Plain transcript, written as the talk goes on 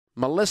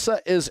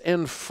Melissa is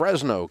in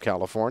Fresno,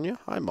 California.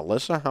 Hi,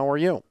 Melissa. How are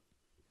you?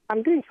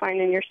 I'm doing fine,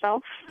 and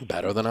yourself?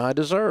 Better than I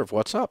deserve.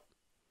 What's up?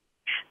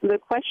 The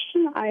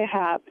question I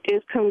have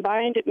is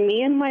combined,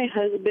 me and my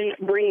husband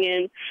bring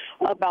in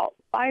about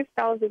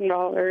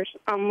 $5,000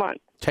 a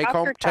month.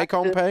 Take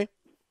home pay?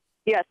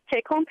 Yes,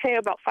 take-home pay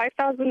about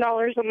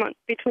 $5,000 a month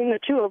between the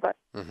two of us.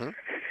 Mm-hmm.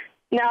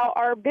 Now,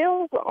 our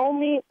bills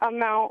only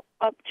amount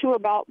up to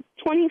about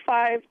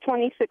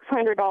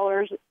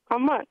 $2,600 a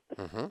month.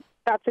 Mm-hmm.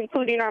 That's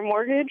including our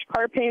mortgage,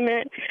 car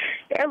payment,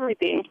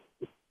 everything.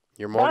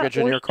 Your mortgage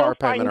and your car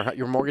payment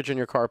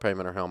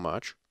are how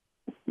much?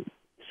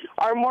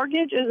 Our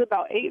mortgage is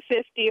about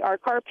 $850. Our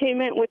car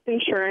payment with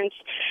insurance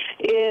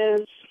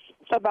is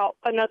about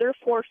another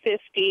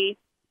 $450.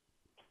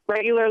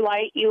 Regular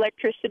light,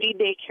 electricity,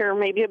 daycare,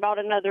 maybe about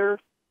another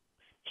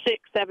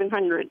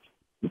 $600-700.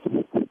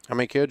 How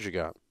many kids you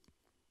got?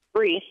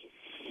 3.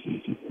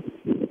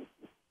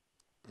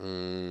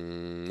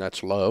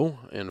 That's low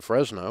in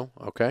Fresno.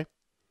 Okay.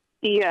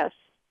 Yes.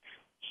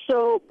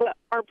 So, but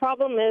our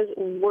problem is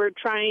we're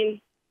trying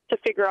to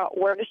figure out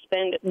where to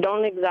spend.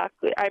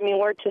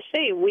 Where to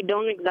save. We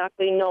don't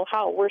exactly know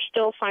how. We're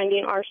still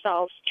finding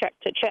ourselves check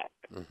to check.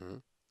 Mm-hmm.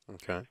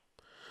 Okay.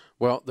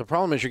 Well, the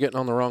problem is you're getting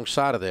on the wrong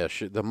side of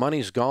this. The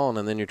money's gone,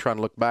 and then you're trying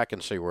to look back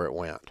and see where it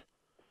went.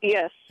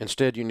 Yes.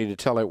 Instead, you need to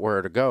tell it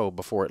where to go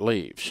before it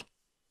leaves.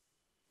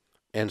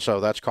 And so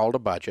that's called a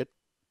budget.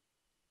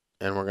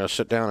 And we're going to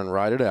sit down and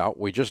write it out.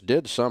 We just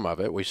did some of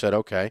it. We said,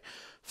 okay,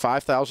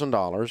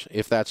 $5,000,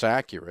 if that's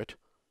accurate,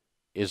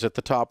 is at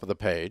the top of the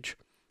page.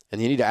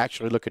 And you need to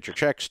actually look at your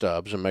check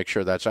stubs and make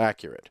sure that's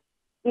accurate.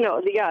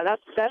 No, yeah,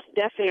 that's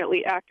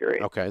definitely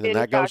accurate. Okay, then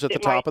that goes at the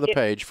top of the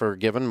page for a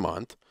given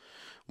month.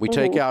 We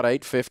take out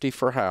 $850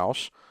 for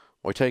house.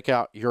 We take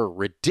out your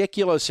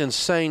ridiculous,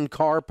 insane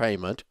car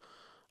payment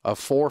of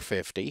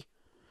 $450.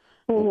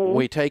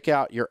 We take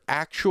out your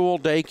actual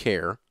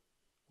daycare,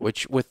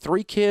 which with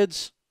 3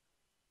 kids,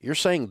 you're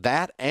saying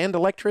that and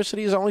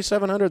electricity is only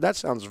 $700? That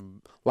sounds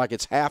like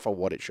it's half of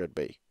what it should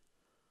be.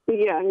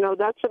 Yeah, no,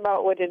 that's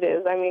about what it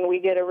is. I mean,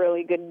 we get a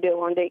really good deal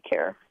on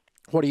daycare.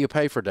 What do you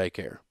pay for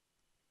daycare?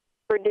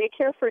 For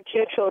daycare for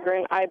 2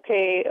 children, I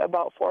pay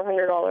about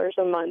 $400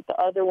 a month. The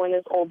other one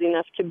is old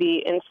enough to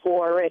be in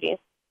school already.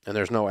 And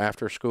there's no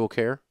after-school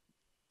care?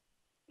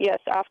 Yes,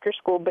 after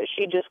school, but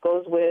she just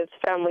goes with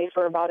family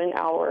for about an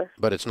hour.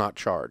 But it's not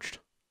charged?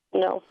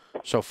 No.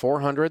 So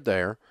 $400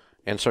 there,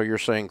 and so you're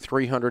saying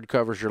 $300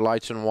 covers your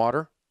lights and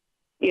water?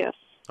 Yes.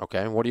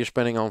 Okay, what are you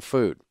spending on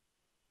food?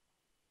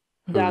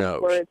 Who knows?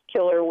 That's where it's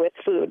killer with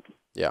food.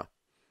 Yeah,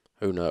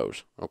 who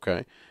knows?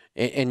 Okay,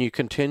 and you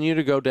continue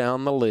to go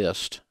down the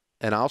list.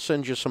 And I'll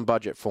send you some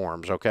budget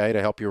forms, okay,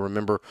 to help you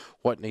remember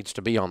what needs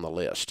to be on the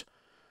list.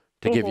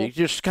 To give you,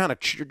 just kind of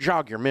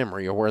jog your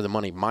memory of where the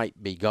money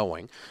might be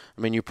going.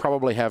 I mean, you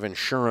probably have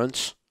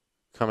insurance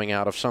coming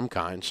out of some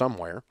kind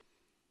somewhere.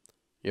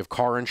 You have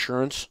car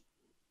insurance.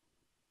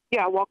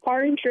 Yeah, well,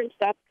 car insurance,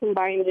 that's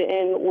combined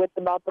in with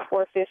about the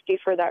 $450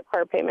 for that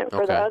car payment.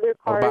 For the other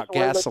cars, what about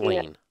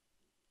gasoline?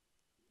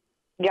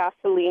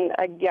 Gasoline,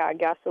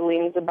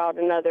 gasoline's about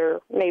another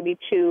maybe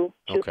 $250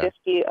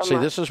 a month. See,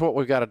 this is what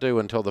we've got to do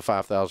until the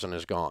 $5,000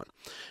 is gone.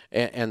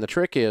 And the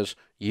trick is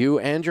you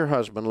and your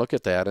husband look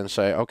at that and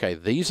say, okay,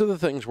 these are the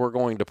things we're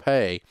going to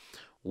pay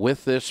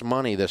with this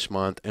money this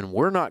month, and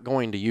we're not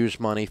going to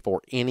use money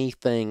for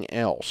anything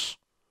else.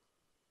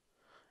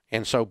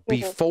 And so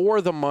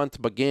before the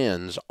month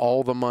begins,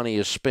 all the money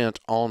is spent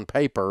on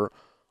paper,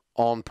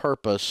 on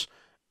purpose.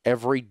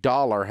 Every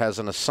dollar has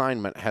an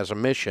assignment, has a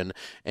mission,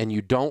 and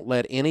you don't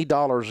let any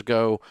dollars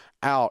go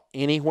out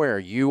anywhere,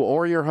 you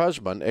or your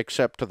husband,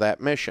 except to that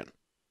mission.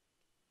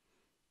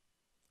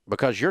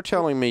 Because you're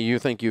telling me you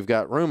think you've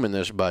got room in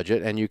this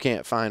budget and you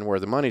can't find where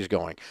the money's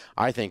going.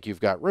 I think you've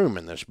got room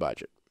in this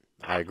budget.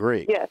 I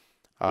agree. Yes.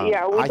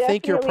 I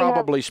think you're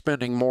probably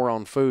spending more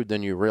on food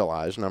than you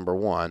realize, number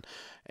one.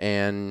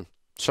 And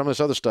some of this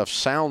other stuff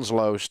sounds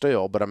low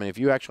still, but I mean, if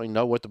you actually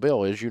know what the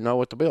bill is, you know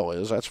what the bill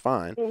is. That's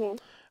fine.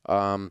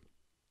 And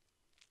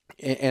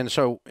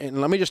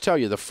let me just tell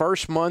you, the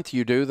first month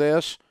you do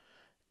this,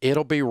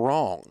 it'll be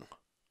wrong.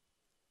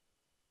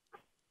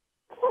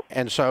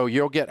 And so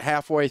you'll get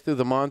halfway through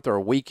the month or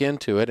a week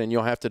into it, and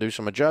you'll have to do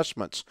some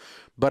adjustments.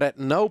 But at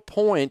no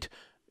point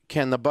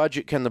can the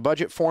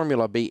budget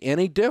formula be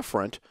any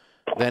different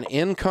than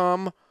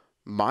income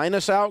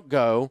minus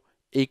outgo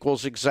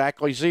equals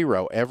exactly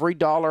 0. Every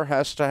dollar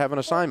has to have an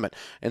assignment.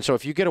 And so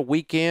if you get a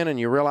weekend and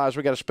you realize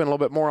we got to spend a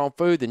little bit more on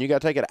food, then you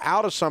got to take it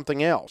out of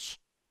something else.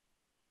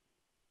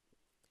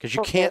 Because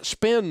you can't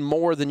spend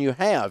more than you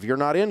have. You're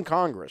not in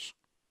Congress.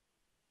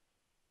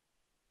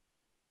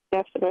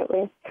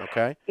 Definitely.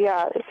 Okay?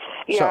 Yeah.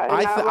 So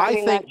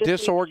I think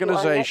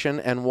disorganization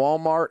and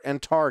Walmart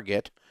and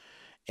Target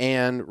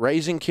and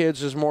raising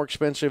kids is more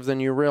expensive than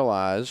you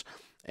realize,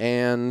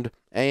 and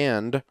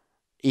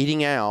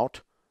eating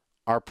out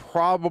are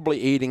probably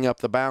eating up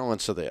the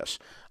balance of this.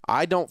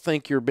 I don't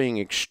think you're being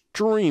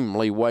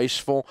extremely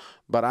wasteful,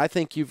 but I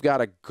think you've got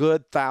a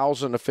good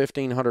 $1,000 to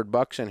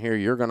 $1,500 in here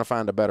you're going to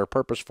find a better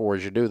purpose for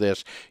as you do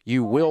this.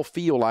 You will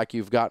feel like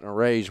you've gotten a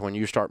raise when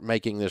you start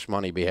making this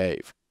money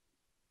behave.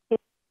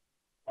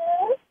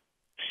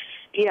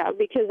 Yeah,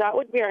 because that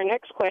would be our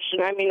next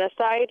question. I mean,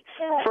 aside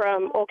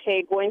from,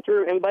 okay, going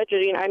through and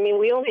budgeting, I mean,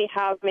 we only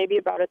have maybe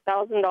about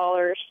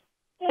 $1,000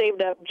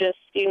 saved up just,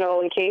 you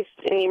know, in case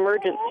any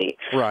emergency.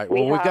 Right.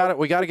 Well,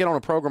 we got to get on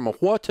a program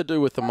of what to do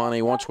with the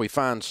money once we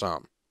find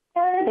some.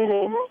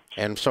 Mm-hmm.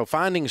 And so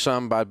finding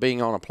some by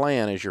being on a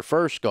plan is your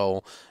first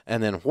goal,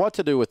 and then what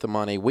to do with the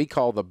money we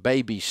call the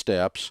baby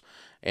steps.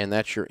 And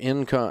that's your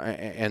income,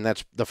 and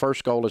that's the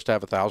first goal is to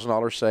have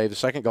 $1,000 saved. The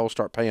second goal is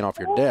start paying off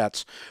your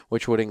debts,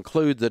 which would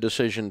include the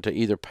decision to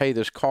either pay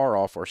this car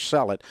off or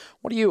sell it.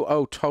 What do you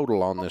owe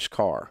total on this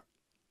car?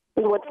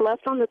 What's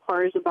left on the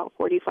car is about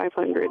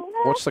 $4,500.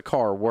 What's the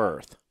car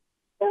worth?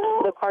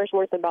 The car's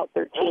worth about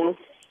 $13,000.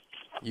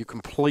 You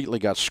completely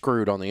got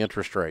screwed on the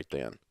interest rate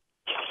then.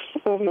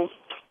 Mm-hmm.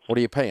 What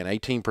are you paying?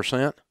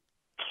 18%?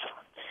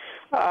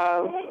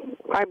 Around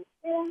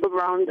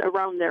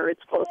there.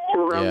 It's close to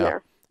around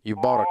there. You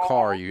bought a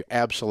car you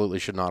absolutely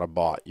should not have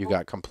bought. You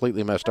got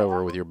completely messed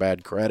over with your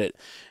bad credit,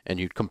 and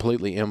you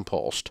completely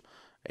impulsed.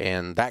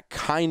 And that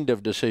kind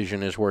of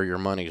decision is where your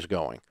money's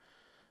going.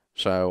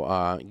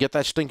 So get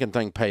that stinking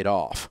thing paid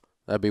off.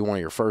 That'd be one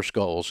of your first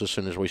goals as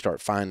soon as we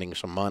start finding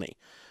some money,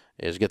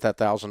 is get that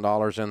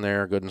 $1,000 in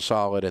there, good and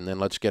solid, and then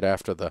let's get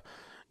after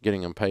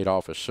getting them paid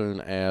off as soon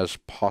as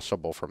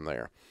possible from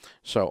there.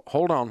 So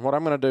hold on. What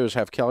I'm going to do is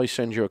have Kelly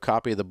send you a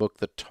copy of the book,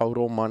 The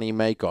Total Money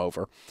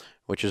Makeover,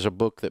 which is a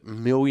book that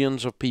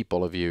millions of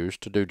people have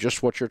used to do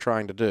just what you're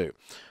trying to do.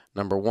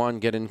 Number one,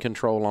 get in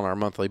control on our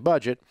monthly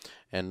budget.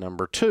 And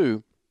number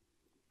two,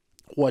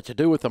 what to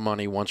do with the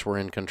money once we're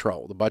in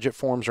control. The budget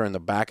forms are in the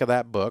back of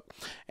that book.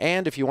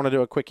 And if you want to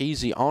do a quick,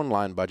 easy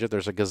online budget,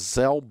 there's a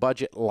Gazelle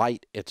Budget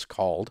Lite, it's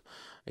called.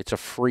 It's a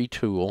free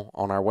tool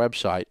on our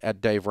website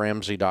at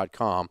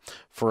daveramsey.com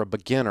for a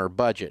beginner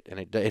budget, and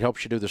it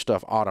helps you do the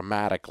stuff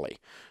automatically.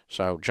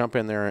 So jump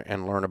in there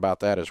and learn about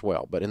that as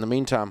well. But in the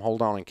meantime,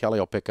 hold on, and Kelly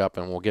will pick up,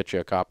 and we'll get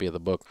you a copy of the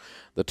book,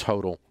 The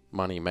Total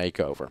Money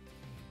Makeover.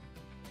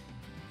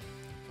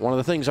 One of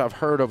the things I've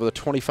heard over the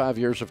 25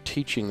 years of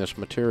teaching this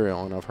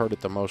material, and I've heard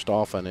it the most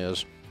often,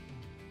 is,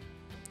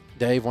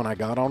 Dave, when I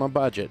got on a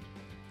budget,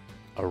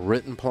 a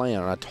written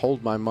plan, and I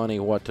told my money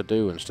what to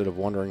do instead of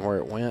wondering where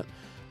it went,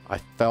 I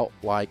felt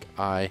like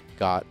I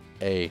got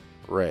a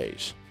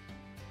raise.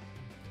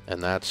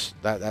 And that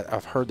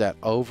I've heard that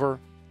over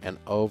and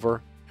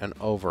over and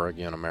over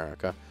again,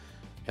 America.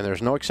 And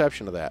there's no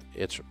exception to that.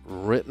 It's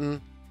written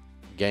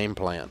game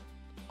plan,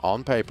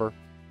 on paper,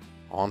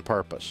 on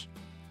purpose.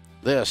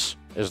 This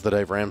is the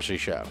Dave Ramsey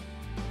Show.